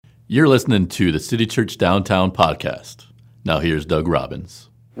You're listening to the City Church Downtown podcast. Now here's Doug Robbins.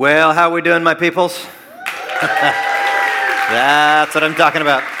 Well, how are we doing, my peoples? That's what I'm talking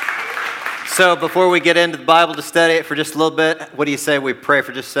about. So before we get into the Bible to study it for just a little bit, what do you say we pray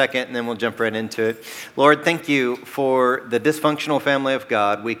for just a second and then we'll jump right into it. Lord, thank you for the dysfunctional family of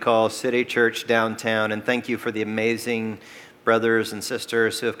God we call City Church Downtown, and thank you for the amazing brothers and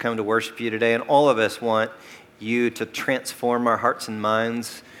sisters who have come to worship you today. And all of us want you to transform our hearts and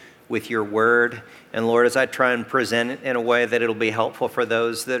minds with your word. And Lord, as I try and present it in a way that it'll be helpful for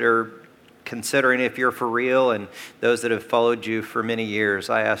those that are considering if you're for real and those that have followed you for many years,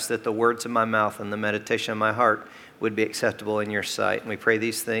 I ask that the words of my mouth and the meditation of my heart would be acceptable in your sight. And we pray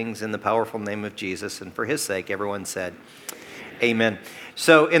these things in the powerful name of Jesus. And for his sake, everyone said, amen.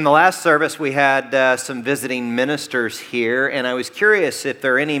 So in the last service, we had some visiting ministers here, and I was curious if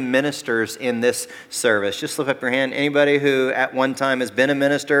there are any ministers in this service. Just lift up your hand. Anybody who at one time has been a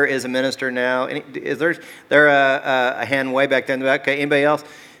minister, is a minister now? Is there a hand way back there in the back? Okay, anybody else?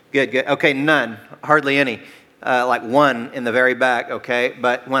 Good. Okay, none. Hardly any. Like one in the very back, okay?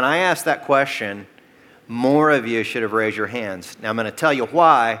 But when I asked that question, more of you should have raised your hands. Now, I'm going to tell you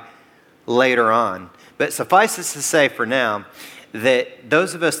why later on. But suffice it to say for now that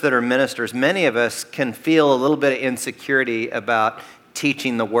those of us that are ministers, many of us can feel a little bit of insecurity about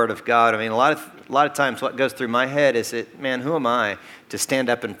teaching the Word of God. I mean, a lot of times what goes through my head is that, man, who am I to stand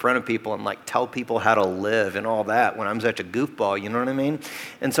up in front of people and like tell people how to live and all that when I'm such a goofball, you know what I mean?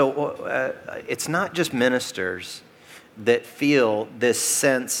 And so it's not just ministers that feel this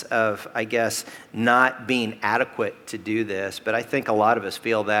sense of, I guess, not being adequate to do this, but I think a lot of us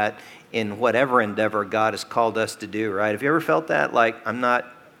feel that in whatever endeavor God has called us to do, right? Have you ever felt that? Like, I'm not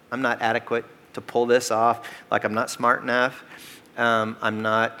adequate to pull this off. Like, I'm not smart enough. I'm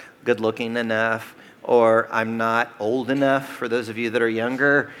not good looking enough. Or I'm not old enough, for those of you that are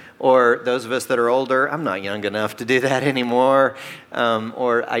younger. Or those of us that are older, I'm not young enough to do that anymore.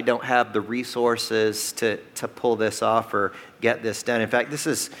 Or I don't have the resources to pull this off or get this done. In fact, this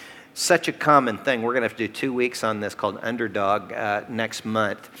is such a common thing. We're going to have to do 2 weeks on this called Underdog next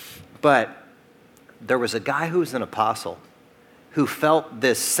month. But there was a guy who was an apostle who felt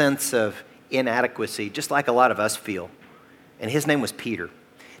this sense of inadequacy, just like a lot of us feel. And his name was Peter.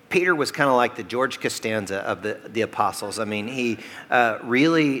 Peter was kind of like the George Costanza of the apostles. I mean, he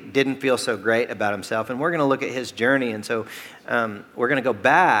really didn't feel so great about himself. And we're going to look at his journey. And so we're going to go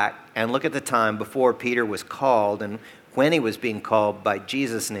back and look at the time before Peter was called and when he was being called by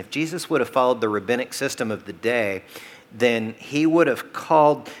Jesus. And if Jesus would have followed the rabbinic system of the day, then he would have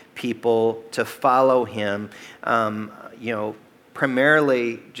called people to follow him,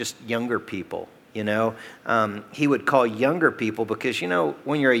 primarily just younger people. He would call younger people because,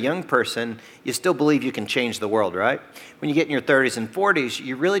 when you're a young person, you still believe you can change the world, right? When you get in your 30s and 40s,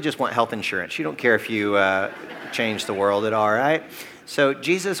 you really just want health insurance. You don't care if you change the world at all, right? So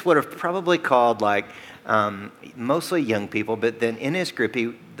Jesus would have probably called mostly young people, but then in his group,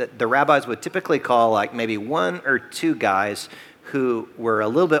 the rabbis would typically call maybe one or two guys who were a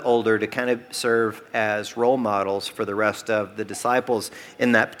little bit older to kind of serve as role models for the rest of the disciples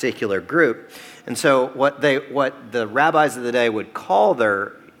in that particular group. And so what the rabbis of the day would call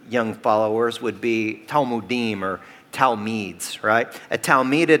their young followers would be Talmudim or Talmids, right? A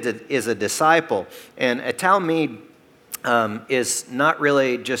Talmid is a disciple, and a Talmid is not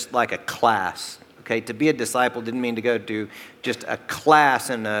really just like a class. Okay, to be a disciple didn't mean to go to just a class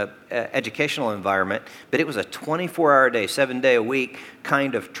in an educational environment, but it was a 24-hour day, 7-day-a-week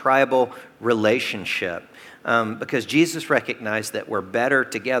kind of tribal relationship because Jesus recognized that we're better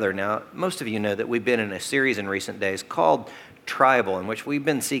together. Now, most of you know that we've been in a series in recent days called Tribal, in which we've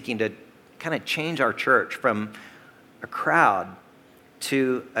been seeking to kind of change our church from a crowd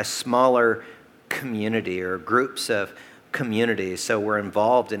to a smaller community or groups of communities, so we're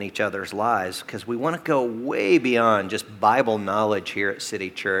involved in each other's lives because we want to go way beyond just Bible knowledge here at City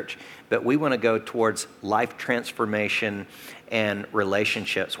Church, but we want to go towards life transformation and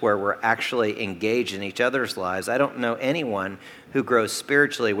relationships where we're actually engaged in each other's lives. I don't know anyone who grows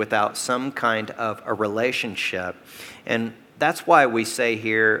spiritually without some kind of a relationship, and that's why we say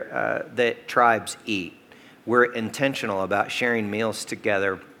here that tribes eat. We're intentional about sharing meals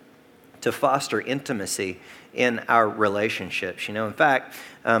together to foster intimacy in our relationships. In fact,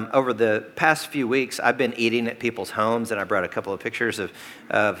 over the past few weeks, I've been eating at people's homes, and I brought a couple of pictures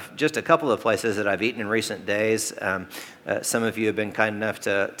of just a couple of places that I've eaten in recent days. Some of you have been kind enough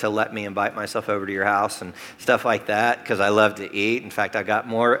to let me invite myself over to your house and stuff like that, because I love to eat. In fact, I got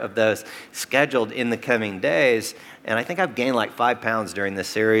more of those scheduled in the coming days, and I think I've gained like 5 pounds during this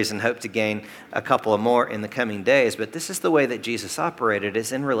series and hope to gain a couple of more in the coming days. But this is the way that Jesus operated,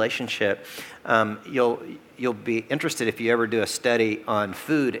 is in relationship. You'll be interested if you ever do a study on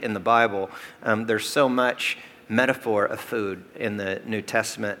food in the Bible. There's so much metaphor of food in the New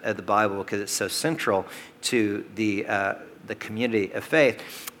Testament of the Bible because it's so central to the community of faith.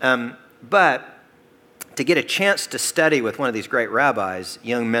 But to get a chance to study with one of these great rabbis,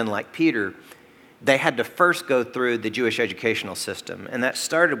 young men like Peter, they had to first go through the Jewish educational system, and that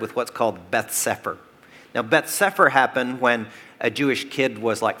started with what's called Beth Sefer. Now, Beth Sefer happened when a Jewish kid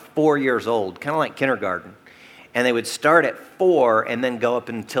was like 4 years old, kind of like kindergarten. And they would start at 4 and then go up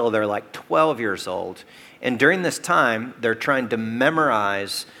until they're like 12 years old. And during this time, they're trying to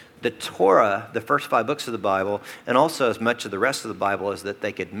memorize the Torah, the first 5 books of the Bible, and also as much of the rest of the Bible as that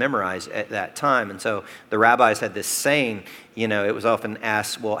they could memorize at that time. And so the rabbis had this saying, it was often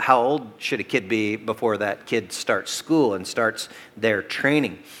asked, well, how old should a kid be before that kid starts school and starts their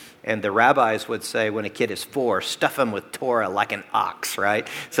training? And the rabbis would say when a kid is 4, stuff them with Torah like an ox, right?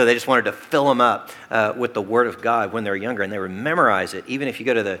 So they just wanted to fill them up with the Word of God when they're younger, and they would memorize it. Even if you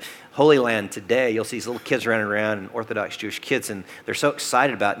go to the Holy Land today, you'll see these little kids running around, and Orthodox Jewish kids, and they're so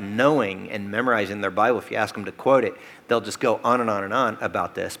excited about knowing and memorizing their Bible. If you ask them to quote it, they'll just go on and on and on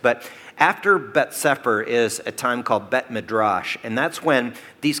about this. But after Bet Sefer is a time called Bet Midrash, and that's when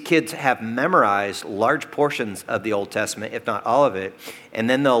these kids have memorized large portions of the Old Testament, if not all of it, and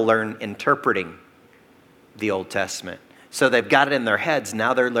then they'll learn interpreting the Old Testament. So they've got it in their heads,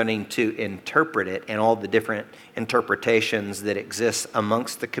 now they're learning to interpret it and all the different interpretations that exist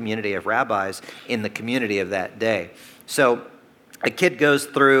amongst the community of rabbis in the community of that day. So a kid goes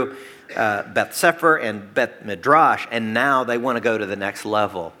through Beth Sefer and Bet Midrash, and now they want to go to the next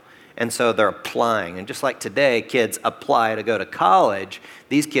level. And so they're applying. And just like today, kids apply to go to college,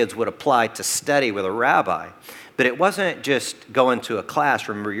 these kids would apply to study with a rabbi. But it wasn't just going to a class.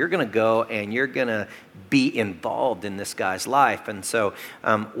 Remember, you're going to go and you're going to be involved in this guy's life. And so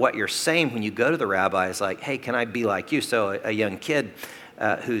what you're saying when you go to the rabbi is like, hey, can I be like you? So a young kid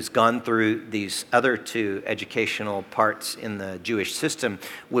who's gone through these other 2 educational parts in the Jewish system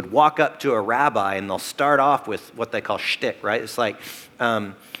would walk up to a rabbi, and they'll start off with what they call shtick, right? It's like...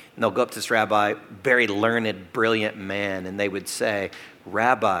 And they'll go up to this rabbi, very learned, brilliant man, and they would say,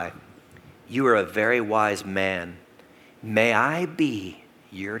 Rabbi, you are a very wise man. May I be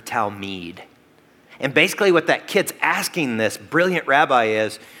your Talmud? And basically what that kid's asking this brilliant rabbi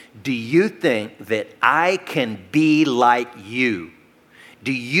is, do you think that I can be like you?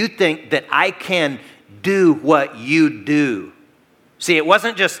 Do you think that I can do what you do? See, it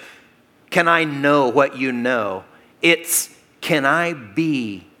wasn't just, can I know what you know? It's, can I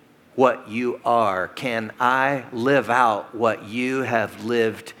be what you are? Can I live out what you have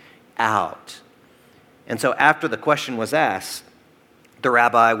lived out? And so after the question was asked, the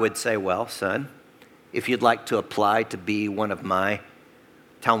rabbi would say, well, son, if you'd like to apply to be one of my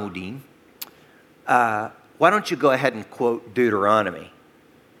Talmudim, why don't you go ahead and quote Deuteronomy?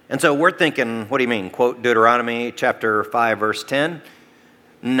 And so we're thinking, what do you mean, quote Deuteronomy chapter 5, verse 10?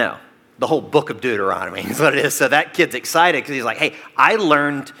 No, the whole book of Deuteronomy is what it is. So that kid's excited because he's like, hey, I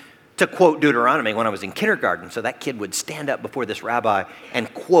learned to quote Deuteronomy when I was in kindergarten. So that kid would stand up before this rabbi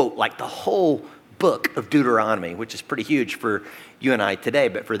and quote like the whole book of Deuteronomy, which is pretty huge for you and I today,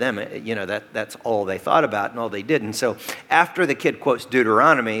 but for them, that's all they thought about and all they did. And so after the kid quotes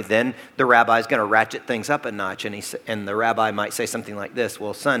Deuteronomy, then the rabbi's going to ratchet things up a notch, and the rabbi might say something like this,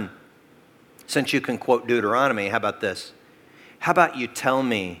 well, son, since you can quote Deuteronomy, how about this? How about you tell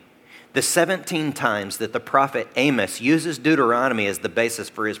me the 17 times that the prophet Amos uses Deuteronomy as the basis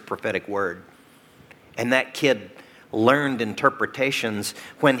for his prophetic word? And that kid learned interpretations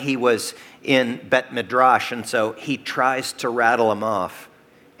when he was in Bet Midrash, and so he tries to rattle them off,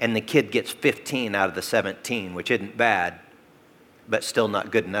 and the kid gets 15 out of the 17, which isn't bad, but still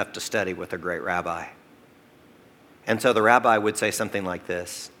not good enough to study with a great rabbi. And so the rabbi would say something like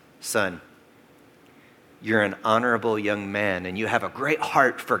this, son, you're an honorable young man, and you have a great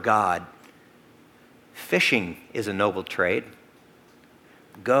heart for God. Fishing is a noble trade.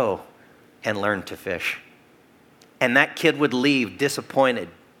 Go and learn to fish. And that kid would leave disappointed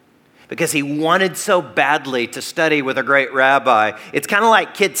because he wanted so badly to study with a great rabbi. It's kind of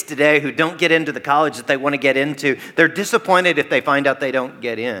like kids today who don't get into the college that they want to get into. They're disappointed if they find out they don't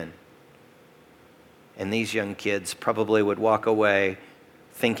get in. And these young kids probably would walk away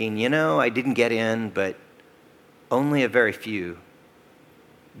thinking, you know, I didn't get in, but only a very few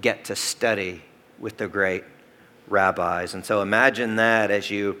get to study with the great rabbis. And so imagine that as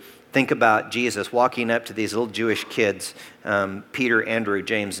you think about Jesus walking up to these little Jewish kids, Peter, Andrew,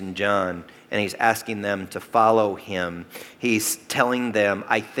 James, and John, and he's asking them to follow him. He's telling them,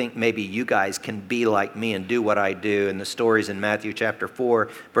 I think maybe you guys can be like me and do what I do. And the story's in Matthew chapter 4,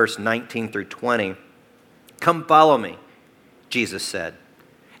 verse 19 through 20. Come follow me, Jesus said,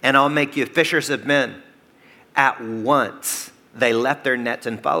 and I'll make you fishers of men. At once, they left their nets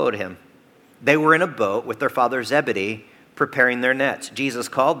and followed him. They were in a boat with their father Zebedee, preparing their nets. Jesus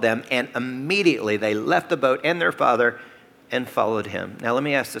called them, and immediately they left the boat and their father and followed him. Now, let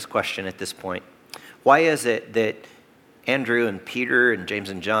me ask this question at this point. Why is it that Andrew and Peter and James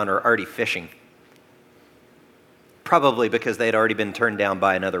and John are already fishing? Probably because they had already been turned down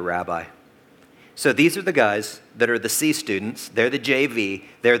by another rabbi. So these are the guys that are the C students. They're the JV.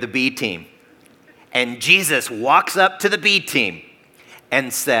 They're the B team. And Jesus walks up to the B team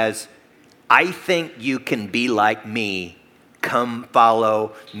and says, I think you can be like me. Come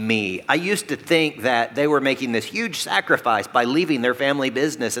follow me. I used to think that they were making this huge sacrifice by leaving their family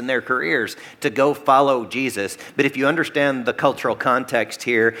business and their careers to go follow Jesus. But if you understand the cultural context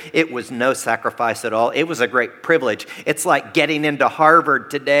here, it was no sacrifice at all. It was a great privilege. It's like getting into Harvard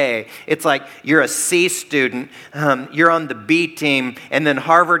today. It's like you're a C student, you're on the B team, and then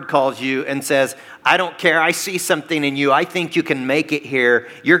Harvard calls you and says, I don't care. I see something in you. I think you can make it here.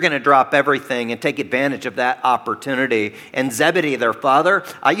 You're going to drop everything and take advantage of that opportunity. And Zebedee, their father,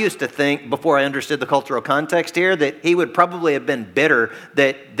 I used to think, before I understood the cultural context here, that he would probably have been bitter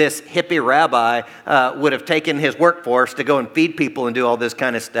that this hippie rabbi would have taken his workforce to go and feed people and do all this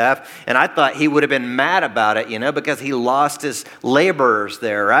kind of stuff. And I thought he would have been mad about it, because he lost his laborers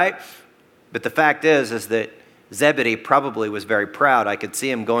there, right? But the fact is that Zebedee probably was very proud. I could see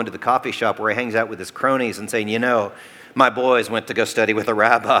him going to the coffee shop where he hangs out with his cronies and saying, my boys went to go study with a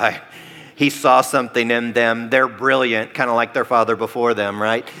rabbi. He saw something in them. They're brilliant, kind of like their father before them,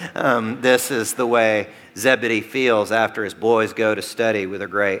 right? This is the way Zebedee feels after his boys go to study with a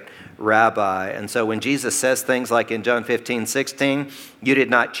great rabbi. And so when Jesus says things like in John 15:16, you did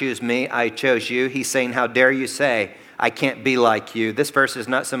not choose me, I chose you, he's saying, how dare you say, I can't be like you. This verse is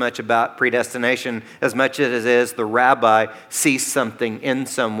not so much about predestination as much as it is the rabbi sees something in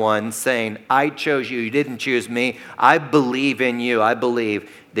someone saying, I chose you, you didn't choose me. I believe in you. I believe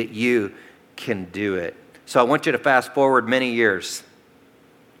that you can do it. So I want you to fast forward many years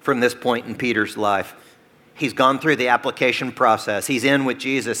from this point in Peter's life. He's gone through the application process. He's in with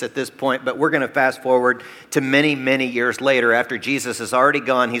Jesus at this point, but we're going to fast forward to many, many years later after Jesus is already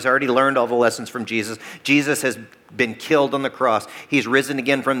gone. He's already learned all the lessons from Jesus. Jesus has been killed on the cross. He's risen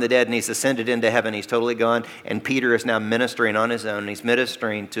again from the dead and he's ascended into heaven. He's totally gone. And Peter is now ministering on his own. He's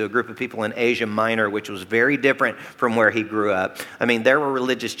ministering to a group of people in Asia Minor, which was very different from where he grew up. I mean, there were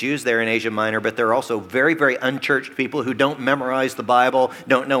religious Jews there in Asia Minor, but there are also very, very unchurched people who don't memorize the Bible,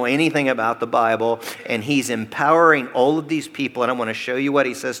 don't know anything about the Bible. And he's empowering all of these people. And I want to show you what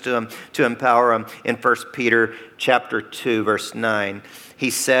he says to them to empower them in 1 Peter chapter 2, verse 9.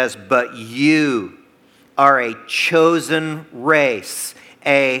 He says, but you are a chosen race,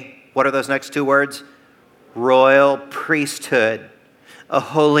 what are those next two words? Royal priesthood, a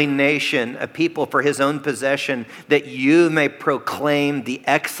holy nation, a people for his own possession, that you may proclaim the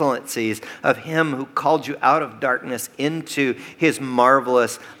excellencies of him who called you out of darkness into his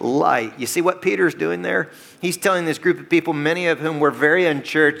marvelous light. You see what Peter's doing there? He's telling this group of people, many of whom were very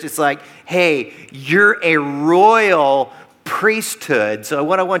unchurched, it's like, hey, you're a royal priesthood. So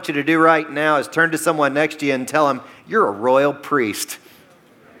what I want you to do right now is turn to someone next to you and tell them, you're a royal priest.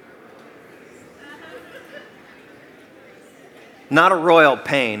 Not a royal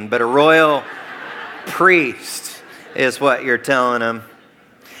pain, but a royal priest is what you're telling them.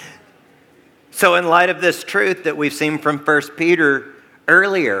 So in light of this truth that we've seen from 1 Peter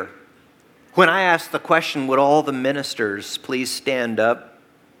earlier, when I asked the question, would all the ministers please stand up?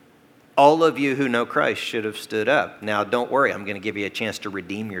 All of you who know Christ should have stood up. Now, don't worry, I'm going to give you a chance to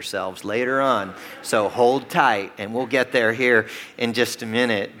redeem yourselves later on. So hold tight, and we'll get there here in just a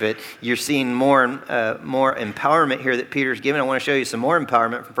minute. But you're seeing more empowerment here that Peter's given. I want to show you some more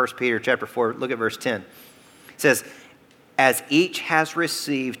empowerment from 1 Peter chapter 4. Look at verse 10. It says, as each has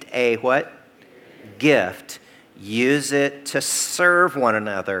received a what? Gift, use it to serve one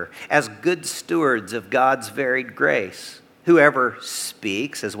another as good stewards of God's varied grace. Whoever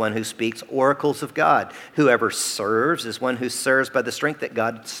speaks is one who speaks oracles of God. Whoever serves is one who serves by the strength that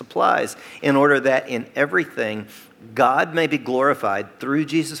God supplies, in order that in everything God may be glorified through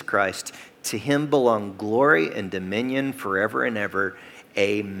Jesus Christ. To him belong glory and dominion forever and ever.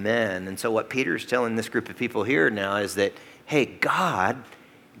 Amen. And so what Peter's telling this group of people here now is that, hey, God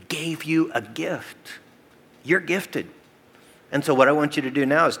gave you a gift. You're gifted. And so what I want you to do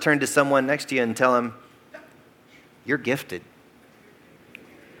now is turn to someone next to you and tell them, you're gifted.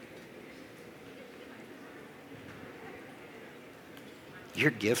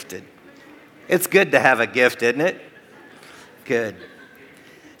 You're gifted. It's good to have a gift, isn't it? Good.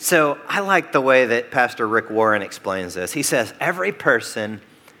 So I like the way that Pastor Rick Warren explains this. He says, every person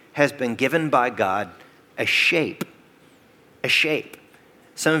has been given by God a shape. A shape.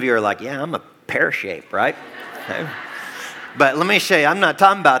 Some of you are like, yeah, I'm a pear shape, right? But let me show you, I'm not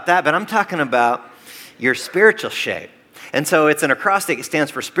talking about that, but I'm talking about your spiritual shape. And so it's an acrostic. It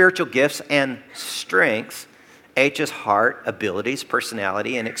stands for spiritual gifts and strengths. H is heart, abilities,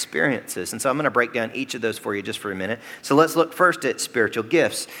 personality, and experiences. And so I'm going to break down each of those for you just for a minute. So let's look first at spiritual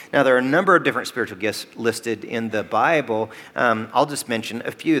gifts. Now, there are a number of different spiritual gifts listed in the Bible. I'll just mention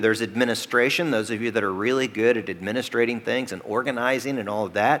a few. There's administration, those of you that are really good at administrating things and organizing and all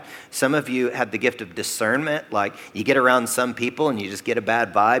of that. Some of you have the gift of discernment, like you get around some people and you just get a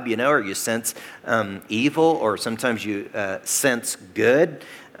bad vibe, or you sense evil, or sometimes you sense good.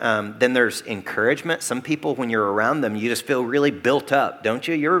 Then there's encouragement. Some people, when you're around them, you just feel really built up, don't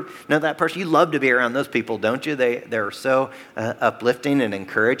you? You're that person. You love to be around those people, don't you? They're so uplifting and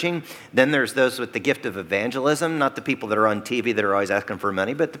encouraging. Then there's those with the gift of evangelism, not the people that are on TV that are always asking for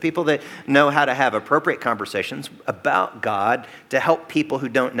money, but the people that know how to have appropriate conversations about God to help people who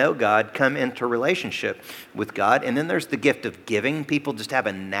don't know God come into relationship with God. And then there's the gift of giving. People just have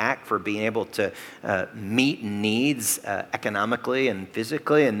a knack for being able to meet needs economically and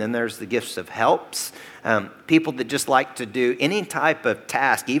physically. And then there's the gifts of helps. People that just like to do any type of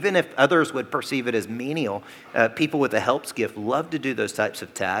task, even if others would perceive it as menial. People with a helps gift love to do those types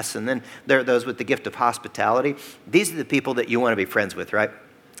of tasks. And then there are those with the gift of hospitality. These are the people that you want to be friends with, right?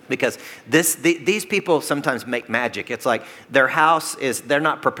 Because these people sometimes make magic. It's like their house they're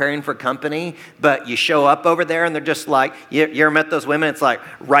not preparing for company, but you show up over there and they're just like, you ever met those women? It's like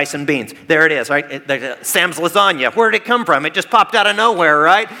rice and beans. There it is, right? Sam's lasagna. Where did it come from? It just popped out of nowhere,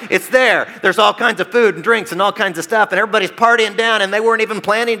 right? It's there. There's all kinds of food and drinks and all kinds of stuff, and everybody's partying down, and they weren't even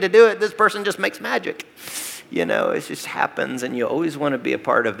planning to do it. This person just makes magic. It just happens, and you always want to be a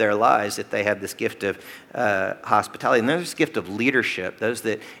part of their lives if they have this gift of hospitality. And there's this gift of leadership, those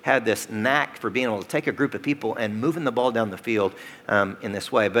that have this knack for being able to take a group of people and moving the ball down the field in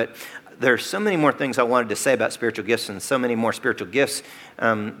this way. But there's so many more things I wanted to say about spiritual gifts and so many more spiritual gifts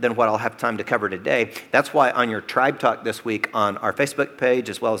than what I'll have time to cover today. That's why on your Tribe Talk this week on our Facebook page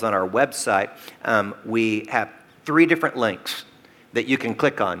as well as on our website, we have 3 different links that you can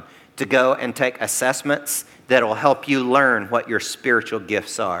click on to go and take assessments that will help you learn what your spiritual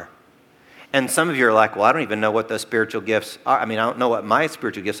gifts are. And some of you are like, well, I don't even know what those spiritual gifts are. I don't know what my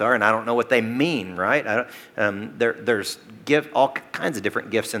spiritual gifts are, and I don't know what they mean, right? There's all kinds of different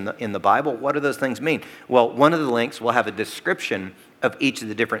gifts in the Bible. What do those things mean? Well, one of the links will have a description of each of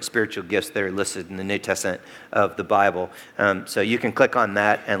the different spiritual gifts that are listed in the New Testament of the Bible. So you can click on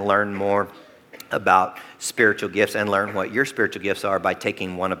that and learn more about spiritual gifts and learn what your spiritual gifts are by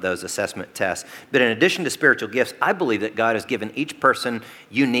taking one of those assessment tests. But in addition to spiritual gifts, I believe that God has given each person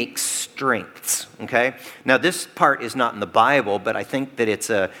unique strengths, okay? Now, this part is not in the Bible, but I think that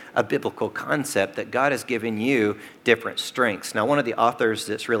it's a biblical concept that God has given you different strengths. Now, one of the authors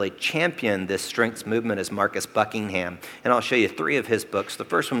that's really championed this strengths movement is Marcus Buckingham, and I'll show you 3 of his books. The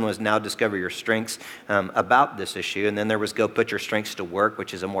first one was Now Discover Your Strengths, about this issue, and then there was Go Put Your Strengths to Work,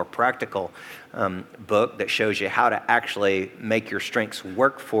 which is a more practical book that shows you how to actually make your strengths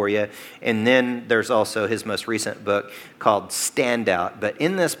work for you. And then there's also his most recent book called Stand Out. But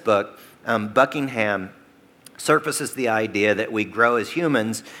in this book, Buckingham surfaces the idea that we grow as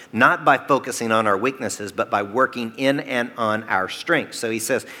humans not by focusing on our weaknesses, but by working in and on our strengths. So he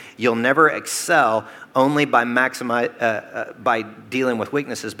says, you'll never excel only by by dealing with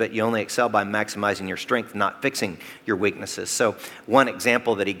weaknesses, but you only excel by maximizing your strength, not fixing your weaknesses. So one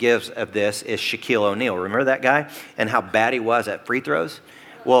example that he gives of this is Shaquille O'Neal. Remember that guy and how bad he was at free throws?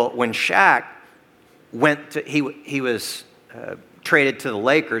 Well, when Shaq he was traded to the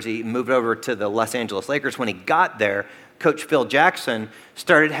Lakers. He moved over to the Los Angeles Lakers. When he got there, Coach Phil Jackson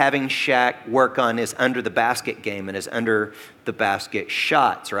started having Shaq work on his under-the-basket game and his under-the-basket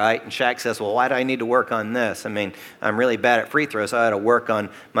shots, right? And Shaq says, well, why do I need to work on this? I'm really bad at free throws, so I had to work on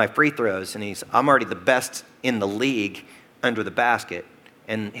my free throws. And I'm already the best in the league under the basket.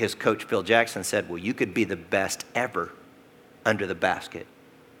 And his coach, Phil Jackson, said, well, you could be the best ever under the basket.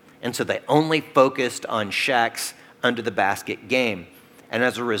 And so they only focused on Shaq's under the basket game. And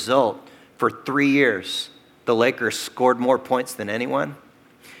as a result, for 3 years, the Lakers scored more points than anyone.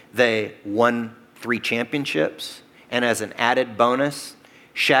 They won 3 championships. And as an added bonus,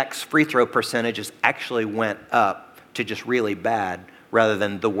 Shaq's free throw percentages actually went up to just really bad rather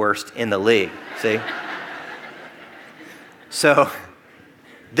than the worst in the league. See? So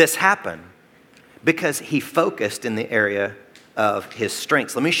this happened because he focused in the area of his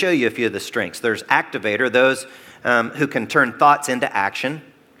strengths. Let me show you a few of the strengths. There's activator, those who can turn thoughts into action.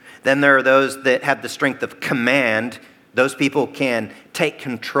 Then there are those that have the strength of command. Those people can take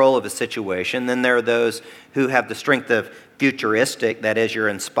control of a situation. Then there are those who have the strength of futuristic, that is, you're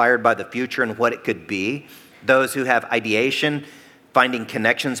inspired by the future and what it could be. Those who have ideation, finding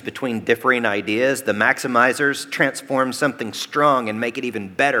connections between differing ideas. The maximizers transform something strong and make it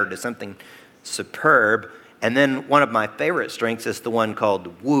even better to something superb. And then one of my favorite strengths is the one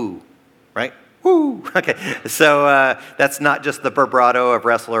called woo, right? Woo. Okay, so that's not just the vibrato of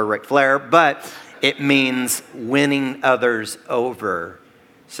wrestler Ric Flair, but it means winning others over.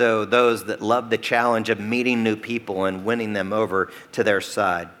 So those that love the challenge of meeting new people and winning them over to their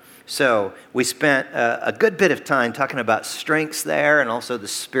side. So we spent a good bit of time talking about strengths there and also the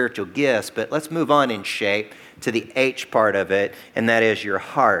spiritual gifts, but let's move on in shape to the H part of it, and that is your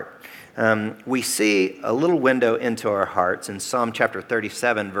heart. We see a little window into our hearts in Psalm chapter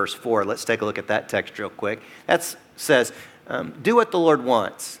 37, verse 4. Let's take a look at that text real quick. That says, do what the Lord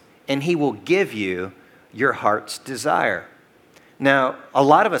wants, and he will give you your heart's desire. Now, a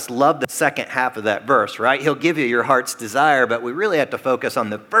lot of us love the second half of that verse, right? He'll give you your heart's desire, but we really have to focus on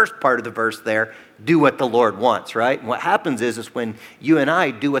the first part of the verse there, do what the Lord wants, right? And what happens is when you and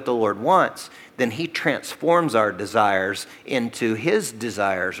I do what the Lord wants, then he transforms our desires into his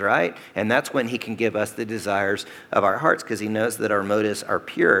desires, right? And that's when he can give us the desires of our hearts because he knows that our motives are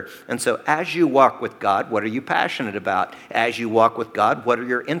pure. And so as you walk with God, what are you passionate about? As you walk with God, what are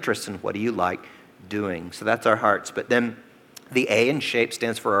your interests and what do you like doing? So that's our hearts. But then the A in shape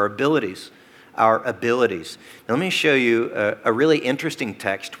stands for our abilities. Our abilities. Now, let me show you a really interesting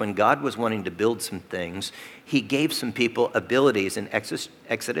text. When God was wanting to build some things, he gave some people abilities in Exodus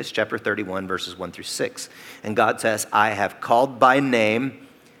chapter 31, verses 1 through 6. And God says, I have called by name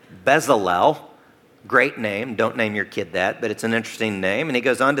Bezalel, great name. Don't name your kid that, but it's an interesting name. And he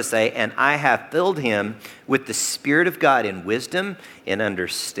goes on to say, and I have filled him with the Spirit of God in wisdom, in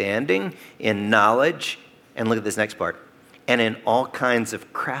understanding, in knowledge. And look at this next part. And in all kinds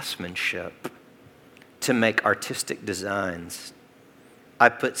of craftsmanship to make artistic designs. I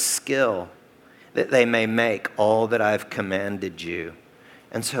put skill that they may make all that I've commanded you.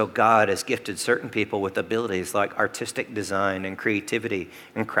 And so God has gifted certain people with abilities like artistic design and creativity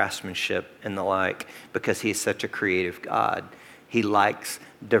and craftsmanship and the like because he's such a creative God. He likes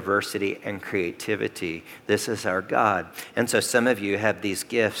diversity and creativity. This is our God. And so some of you have these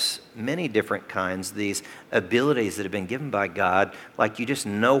gifts, many different kinds, these abilities that have been given by God, like you just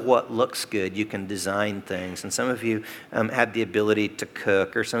know what looks good. You can design things. And some of you have the ability to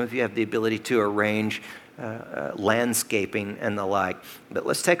cook, or some of you have the ability to arrange landscaping and the like. But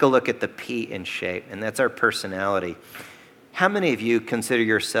let's take a look at the P in shape, and that's our personality. How many of you consider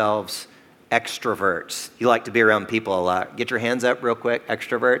yourselves extroverts? You like to be around people a lot. Get your hands up real quick,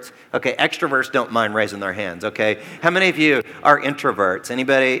 extroverts. Okay, extroverts don't mind raising their hands, okay? How many of you are introverts?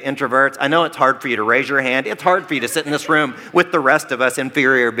 Anybody introverts? I know it's hard for you to raise your hand. It's hard for you to sit in this room with the rest of us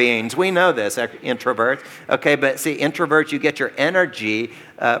inferior beings. We know this, introverts. Okay, but see, introverts, you get your energy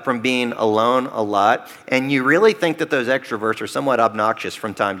from being alone a lot, and you really think that those extroverts are somewhat obnoxious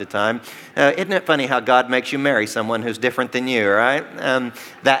from time to time. Isn't it funny how God makes you marry someone who's different than you, right?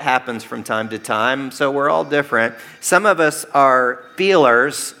 That happens from time to time, so we're all different. Some of us are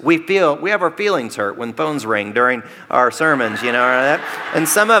feelers. We have our feelings hurt when phones ring during our sermons, you know, and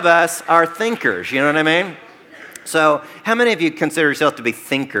some of us are thinkers, you know what I mean? So how many of you consider yourself to be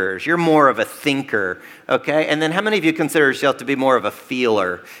thinkers? You're more of a thinker, okay? And then how many of you consider yourself to be more of a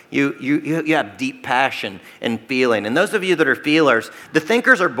feeler? You have deep passion and feeling. And those of you that are feelers, the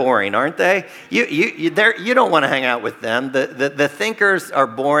thinkers are boring, aren't they? You don't want to hang out with them. The thinkers are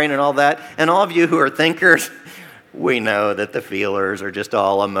boring and all that. And all of you who are thinkers, we know that the feelers are just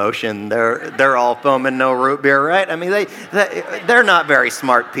all emotion. They're all foam and no root beer, right? I mean, they're not very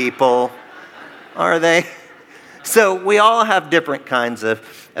smart people, are they? So we all have different kinds of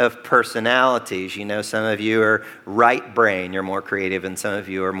personalities. You know, some of you are right brain, you're more creative, and some of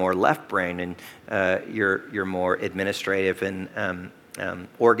you are more left brain, and you're more administrative and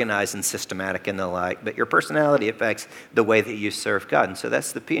organized and systematic and the like. But your personality affects the way that you serve God. And so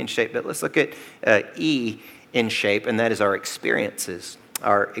that's the P in shape. But let's look at E in shape, and that is our experiences.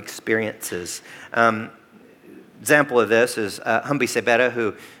 Our experiences. example of this is Humbi Sebera,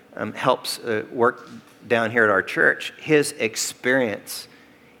 who helps work down here at our church. His experience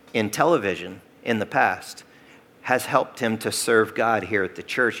in television in the past has helped him to serve God here at the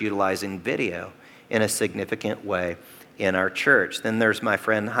church, utilizing video in a significant way in our church. Then there's my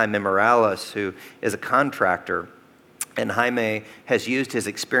friend Jaime Morales, who is a contractor. And Jaime has used his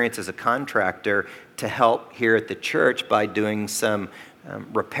experience as a contractor to help here at the church by doing some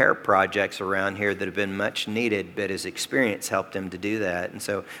repair projects around here that have been much needed, but his experience helped him to do that. And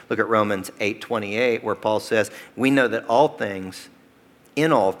so look at Romans 8:28, where Paul says, we know that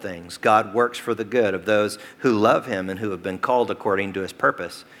in all things, God works for the good of those who love him and who have been called according to his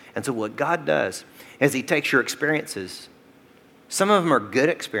purpose. And so what God does is he takes your experiences. Some of them are good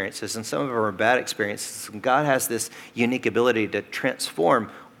experiences and some of them are bad experiences. And God has this unique ability to transform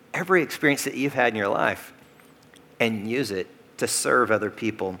every experience that you've had in your life and use it to serve other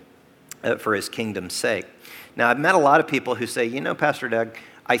people for his kingdom's sake. Now, I've met a lot of people who say, Pastor Doug,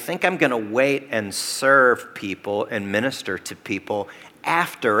 I think I'm going to wait and serve people and minister to people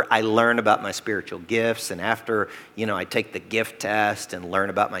after I learn about my spiritual gifts and after, I take the gift test and learn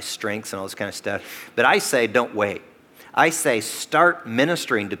about my strengths and all this kind of stuff. But I say, don't wait. I say, start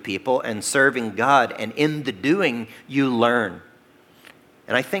ministering to people and serving God, and in the doing, you learn.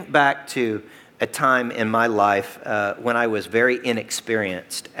 And I think back to a time in my life when I was very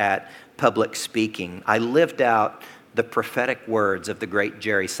inexperienced at public speaking. I lived out the prophetic words of the great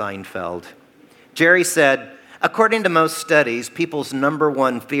Jerry Seinfeld. Jerry said, according to most studies, people's number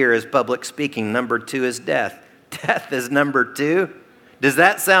one fear is public speaking. Number two is death. Death is number two. Does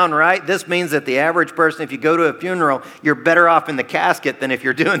that sound right? This means that the average person, if you go to a funeral, you're better off in the casket than if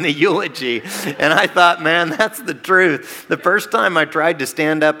you're doing the eulogy. And I thought, man, that's the truth. The first time I tried to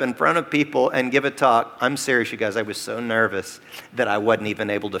stand up in front of people and give a talk, I'm serious, you guys, I was so nervous that I wasn't even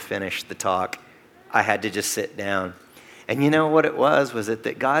able to finish the talk. I had to just sit down. And you know what it was? Was it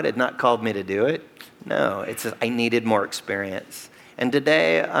that God had not called me to do it? No, it's I needed more experience. And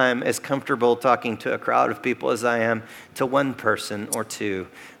today, I'm as comfortable talking to a crowd of people as I am to one person or two.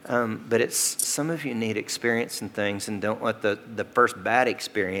 But it's some of you need experience in things, and don't let the first bad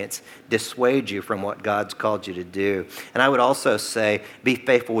experience dissuade you from what God's called you to do. And I would also say, be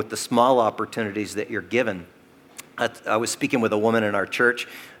faithful with the small opportunities that you're given. I was speaking with a woman in our church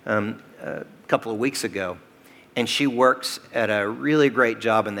a couple of weeks ago, and she works at a really great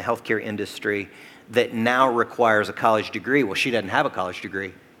job in the healthcare industry that now requires a college degree. Well, she doesn't have a college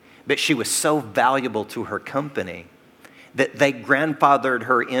degree, but she was so valuable to her company that they grandfathered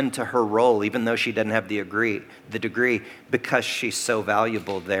her into her role, even though she doesn't have the degree, because she's so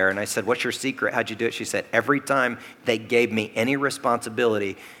valuable there. And I said, what's your secret? How'd you do it? She said, every time they gave me any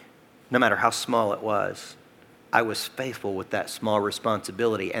responsibility, no matter how small it was, I was faithful with that small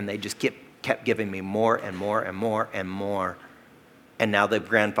responsibility, and they just kept giving me more and more and more and more. And now they've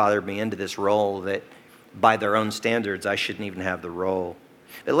grandfathered me into this role that by their own standards, I shouldn't even have the role.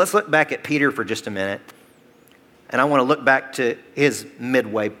 But let's look back at Peter for just a minute. And I want to look back to his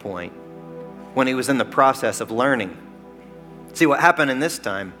midway point when he was in the process of learning. See, what happened in this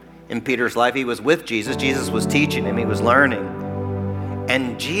time in Peter's life, he was with Jesus. Jesus was teaching him. He was learning.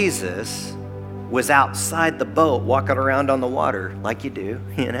 And Jesus was outside the boat walking around on the water like you do,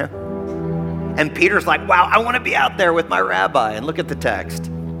 And Peter's like, wow, I want to be out there with my rabbi. And look at the text,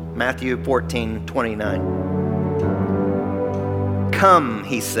 Matthew 14:29. Come,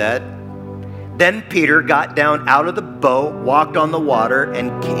 he said. Then Peter got down out of the boat, walked on the water,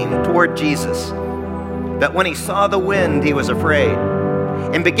 and came toward Jesus. But when he saw the wind, he was afraid,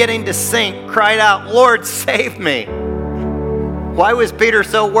 and beginning to sink, cried out, Lord, save me. Why was Peter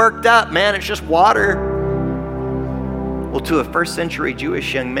so worked up? Man, it's just water. Well, to a first century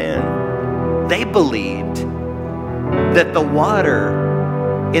Jewish young man, they believed that the water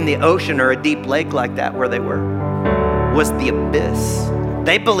in the ocean or a deep lake like that where they were was the abyss.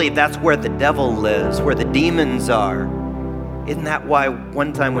 They believed that's where the devil lives, where the demons are. Isn't that why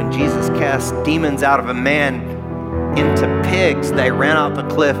one time when Jesus cast demons out of a man into pigs, they ran off a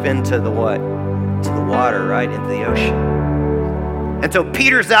cliff into the what? To the water, right? Into the ocean. And so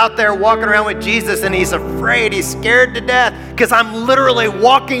Peter's out there walking around with Jesus, and he's afraid, he's scared to death, because I'm literally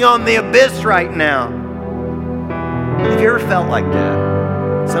walking on the abyss right now. Have you ever felt like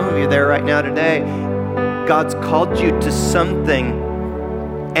that? Some of you there right now today, God's called you to something,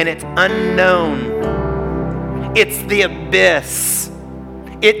 and it's unknown. It's the abyss.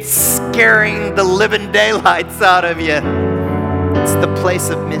 It's scaring the living daylights out of you. It's the place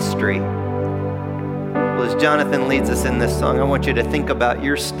of mystery. As Jonathan leads us in this song, I want you to think about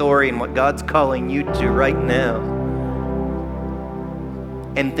your story and what God's calling you to right now.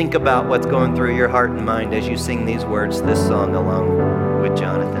 and think about what's going through your heart and mind as you sing these words, this song along with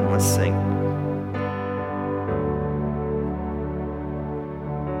Jonathan. Let's sing.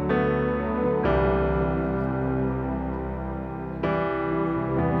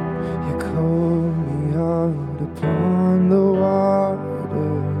 You call me out upon the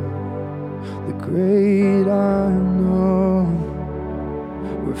water, the great unknown,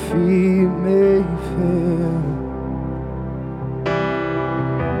 where feet may fail.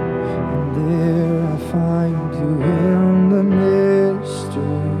 And there I find you in the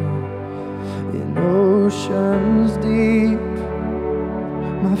mystery, in oceans deep.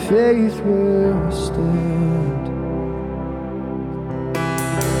 My faith will stand.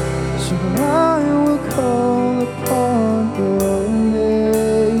 So I will call upon your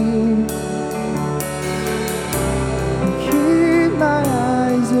name and keep my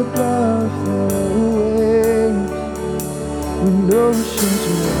eyes above the waves. When oceans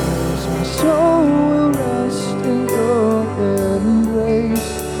rise, my soul will rest in your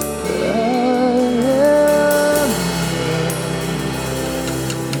embrace. For I am yours,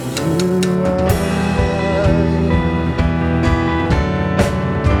 you are mine.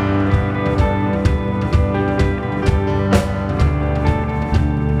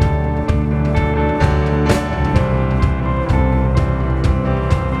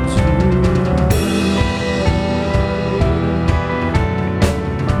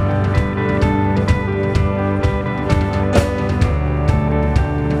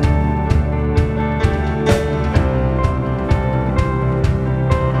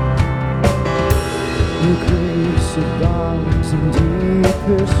 Your grace abounds in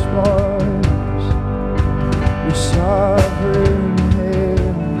deepest waters. Your sovereign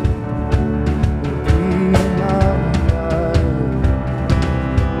hand will be my guide.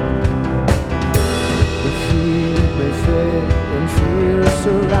 The feet may fail and fear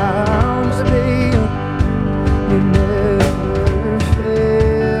surrounds me. You never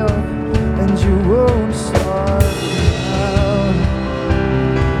fail, and you won't start now.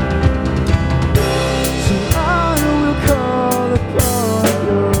 So I will call upon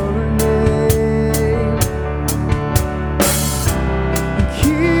your name and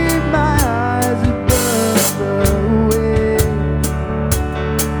keep my eyes above the waves.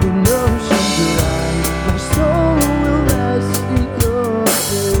 When oceans rise, my soul will rest in your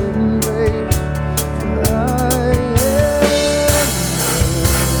embrace. For I am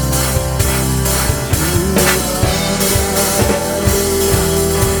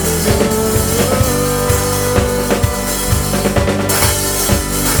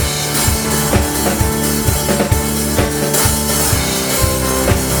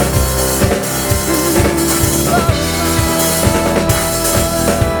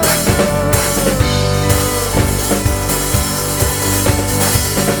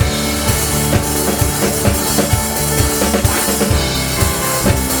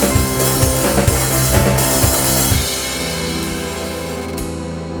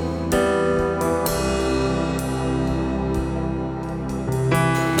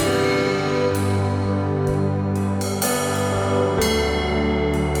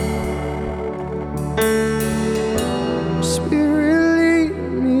Spirit, lead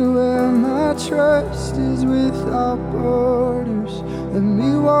me where my trust is without borders. Let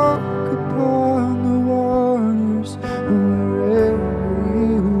me walk upon the waters wherever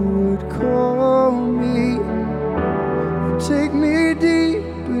you would call me. Take me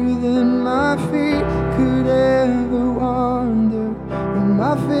deeper than my feet could ever wander, and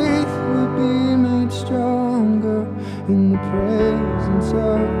my faith will be made stronger in the presence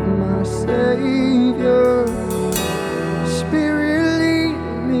of my Savior. Spirit, lead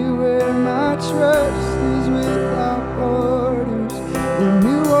me where my trust is without borders. Let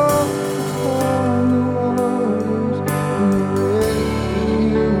me walk upon the waters wherever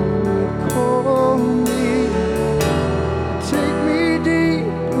you would call me. Take me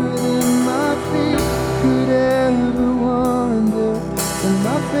deeper than my feet could ever wander, and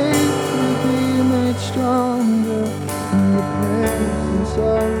my faith will be made stronger in the presence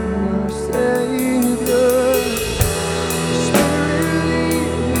of my Savior. Spirit, lead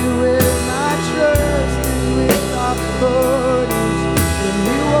me where my trust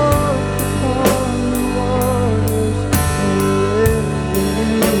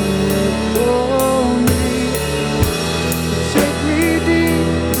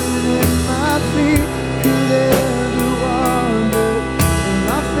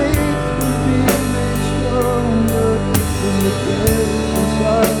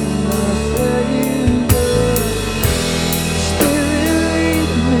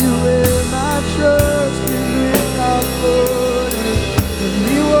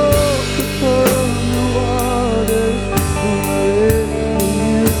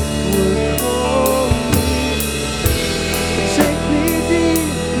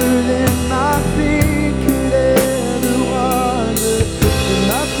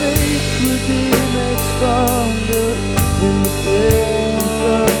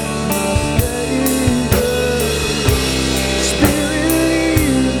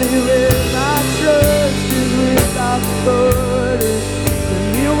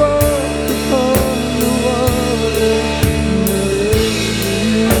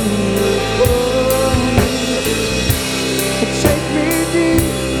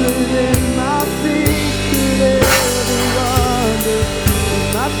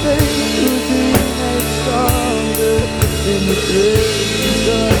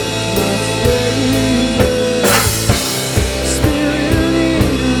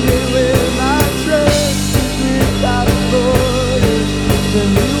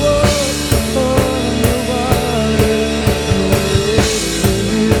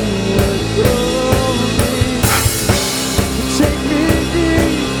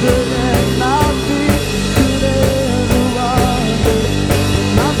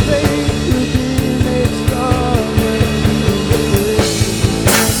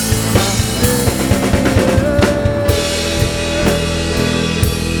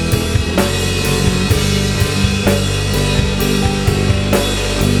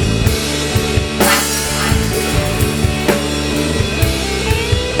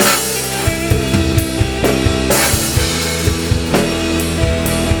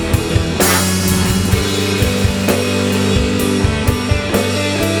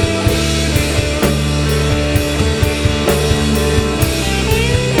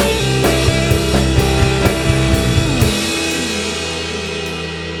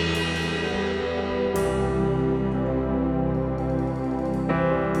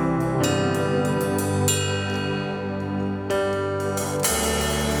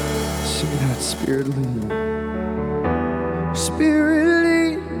sing that. Spirit lead. Spirit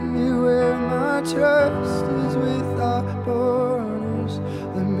lead me where my trust is without borders.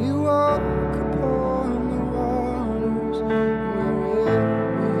 Let me walk upon the waters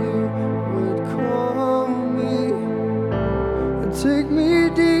wherever you would call me. And take me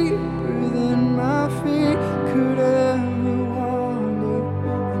deeper than my feet could ever wander,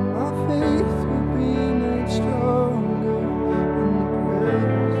 and my faith will be made stronger in the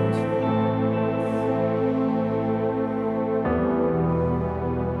presence.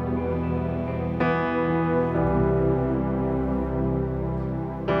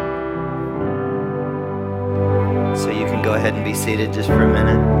 So you can go ahead and be seated just for a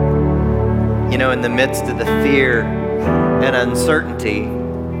minute. You know, in the midst of the fear and uncertainty,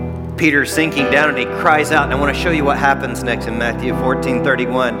 Peter's sinking down and he cries out. And I want to show you what happens next in Matthew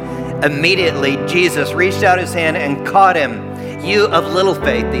 14:31. Immediately, Jesus reached out his hand and caught him. You of little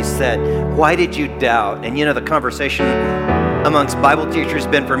faith, he said, why did you doubt? And you know, the conversation amongst Bible teachers has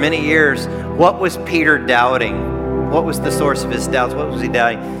been for many years, what was Peter doubting? What was the source of his doubts? What was he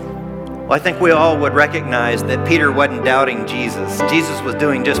doubting? Well, I think we all would recognize that Peter wasn't doubting Jesus. Jesus was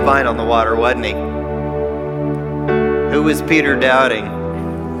doing just fine on the water, wasn't he? Who was Peter doubting?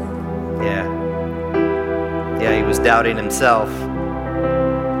 Yeah, he was doubting himself.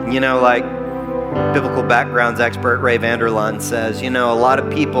 You know, like biblical backgrounds expert Ray Vanderlaan says, you know, a lot of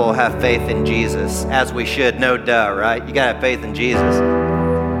people have faith in Jesus, as we should, no duh, right? You gotta have faith in Jesus.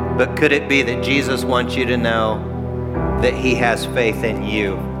 But could it be that Jesus wants you to know that he has faith in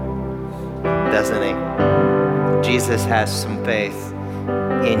you? Doesn't he? Jesus has some faith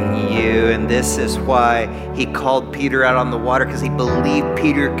in you, and this is why he called Peter out on the water, because he believed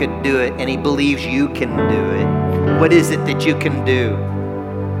Peter could do it, and he believes you can do it. What is it that you can do?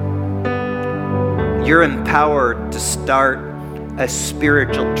 You're empowered to start a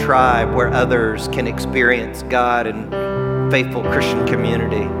spiritual tribe where others can experience God and faithful Christian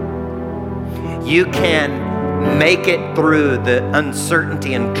community. You can make it through the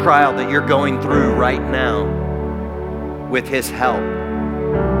uncertainty and trial that you're going through right now with his help.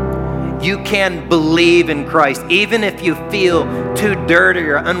 You can believe in Christ, even if you feel too dirty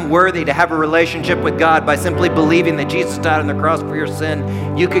or unworthy to have a relationship with God. By simply believing that Jesus died on the cross for your sin,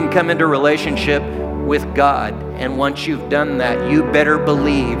 you can come into relationship with God. And once you've done that, you better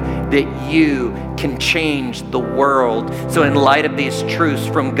believe that you can change the world. So in light of these truths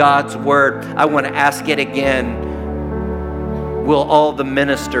from God's word, I want to ask it again. Will all the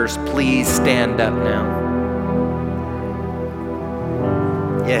ministers please stand up now?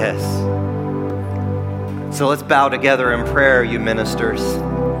 Yes. So let's bow together in prayer, you ministers.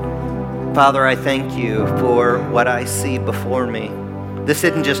 Father, I thank you for what I see before me. This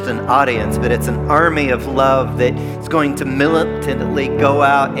isn't just an audience, but it's an army of love that is going to militantly go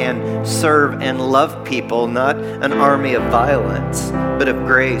out and serve and love people, not an army of violence, but of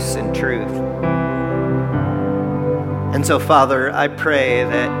grace and truth. And so, Father, I pray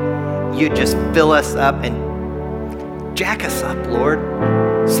that you just fill us up and jack us up, Lord.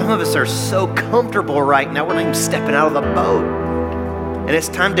 Some of us are so comfortable right now, we're not even stepping out of the boat. And it's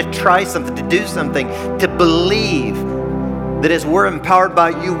time to try something, to do something, to believe that as we're empowered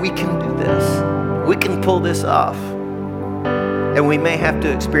by you, we can do this. We can pull this off. And we may have to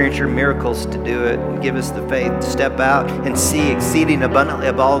experience your miracles to do it, and give us the faith to step out and see exceeding abundantly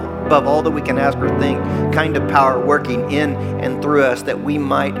above all that we can ask or think, kind of power working in and through us, that we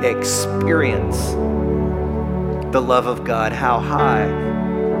might experience the love of God. How high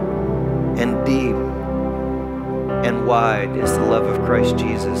and deep and wide is the love of Christ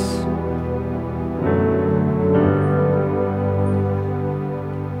Jesus.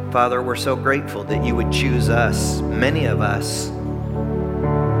 Father, we're so grateful that you would choose us. Many of us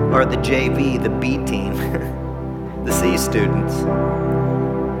are the JV, the B team, the C students.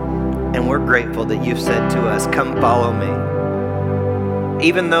 And we're grateful that you've said to us, come follow me.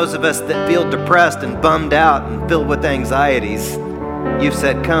 Even those of us that feel depressed and bummed out and filled with anxieties, you've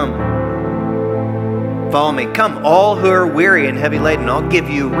said, come, follow me. Come, all who are weary and heavy laden, I'll give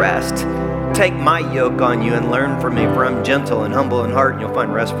you rest. Take my yoke on you and learn from me, for I'm gentle and humble in heart, and you'll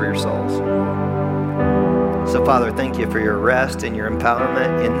find rest for your souls. So, Father, thank you for your rest and your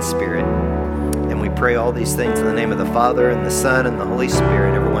empowerment in the Spirit. And we pray all these things in the name of the Father, and the Son, and the Holy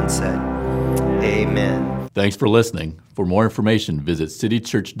Spirit. Everyone said, amen. Thanks for listening. For more information, visit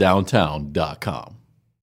citychurchdowntown.com.